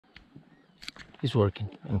He's working.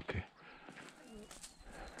 Okay.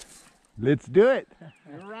 Let's do it.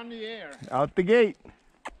 You're on the air. Out the gate.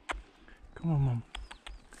 Come on, Mom.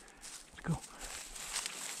 Let's go.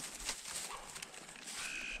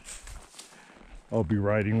 I'll be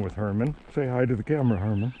riding with Herman. Say hi to the camera,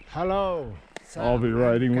 Herman. Hello. I'll be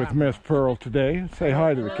riding with Miss Pearl today. Say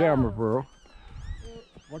hi to the camera, Pearl.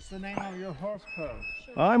 What's the name of your horse, Pearl?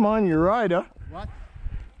 I'm on Urida. What?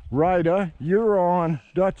 Rida, you're on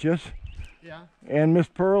Duchess, Yeah. and Miss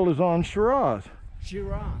Pearl is on Shiraz.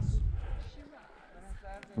 Shiraz.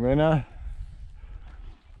 Rena.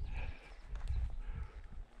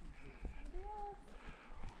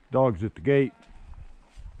 Dog's at the gate.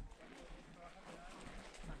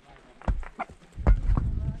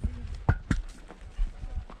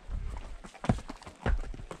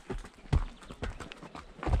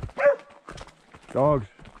 Dogs.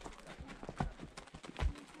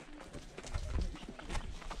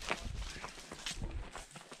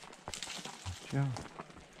 Yeah.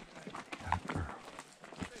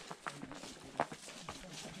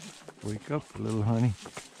 Wake up, little honey.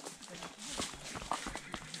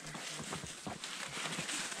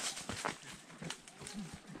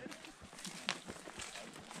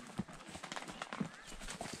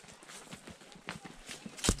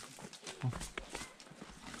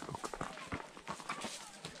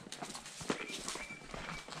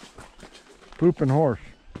 Pooping horse.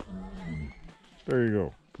 There you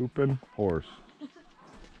go. Pooping horse.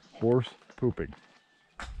 Horse pooping.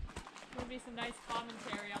 There'll be some nice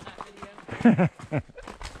commentary on that video.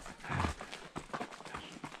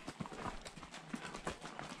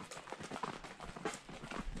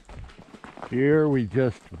 Here we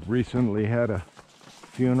just recently had a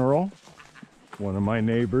funeral. One of my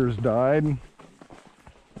neighbors died.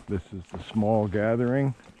 This is the small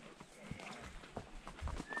gathering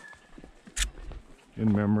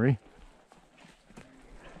in memory.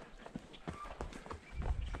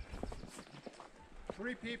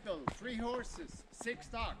 Three people, 3 horses, 6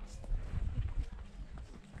 dogs.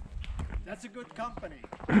 That's a good company.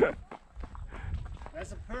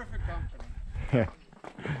 That's a perfect company.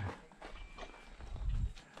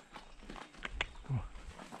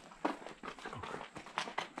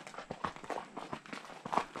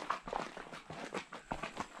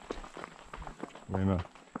 Bueno.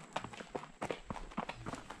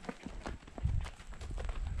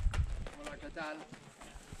 Hola, ¿qué tal?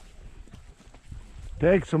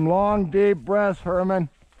 Take some long, deep breaths, Herman.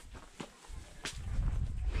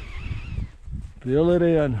 Feel it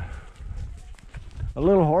in. A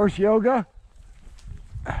little horse yoga.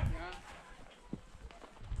 Yeah.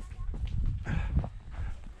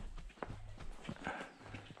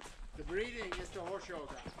 The breathing is the horse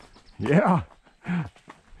yoga. Yeah.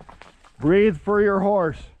 Breathe for your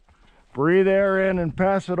horse. Breathe air in and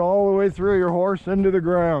pass it all the way through your horse into the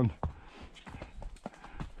ground.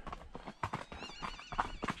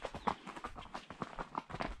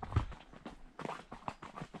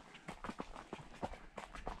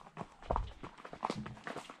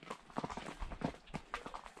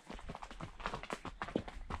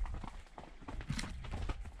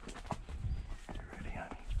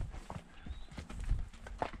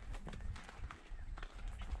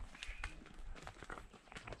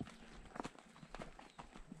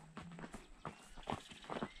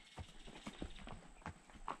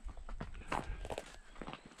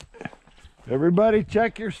 Everybody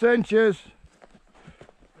check your cinches.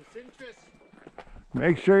 The cinches.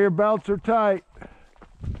 Make sure your belts are tight.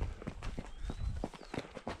 I'm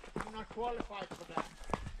not qualified for that.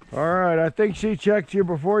 All right, I think she checked you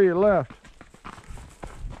before you left.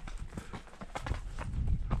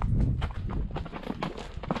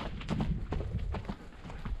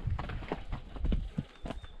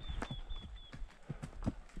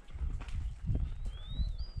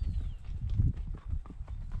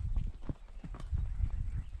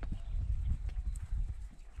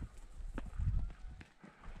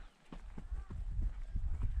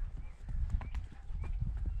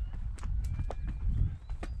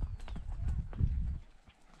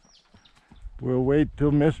 We'll wait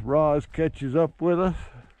till Miss Roz catches up with us.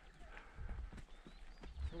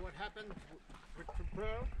 So what happened with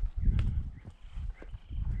Pearl?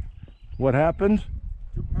 What happens?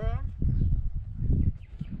 To Pearl?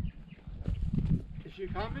 Is she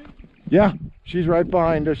coming? Yeah, she's right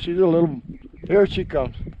behind us. She's a little... Here she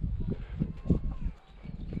comes.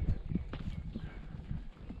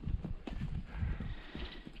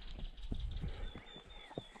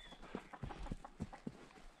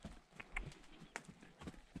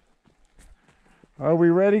 Are we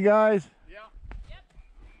ready, guys? Yeah. Yep.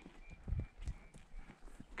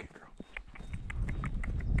 Okay, girl.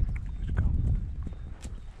 Let's go.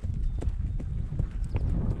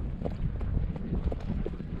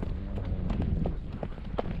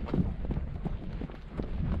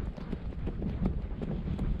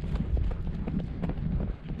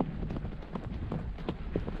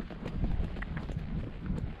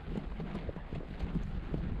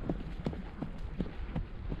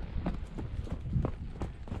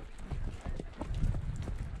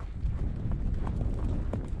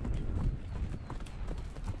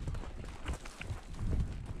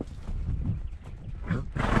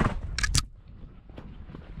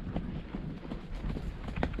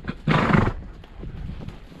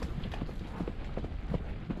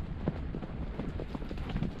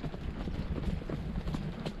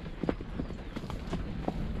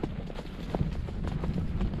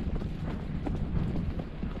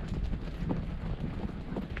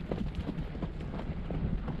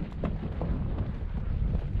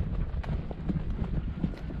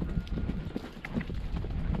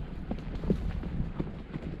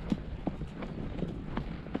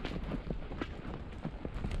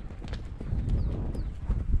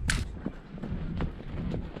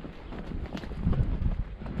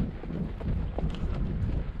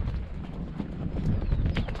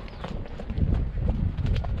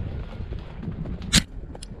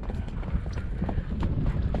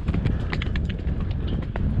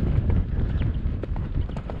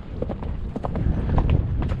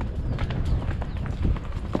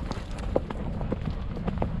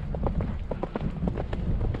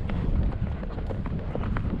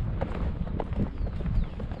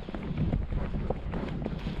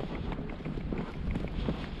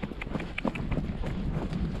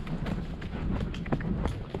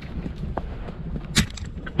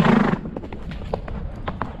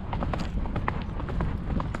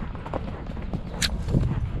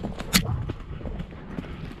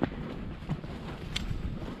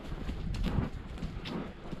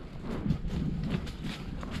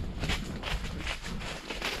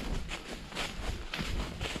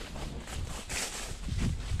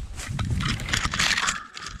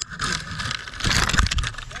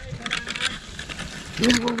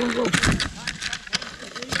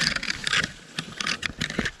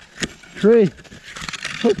 Tree,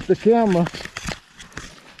 hook the camera.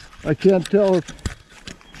 I can't tell if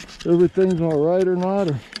everything's all right or not,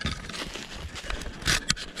 or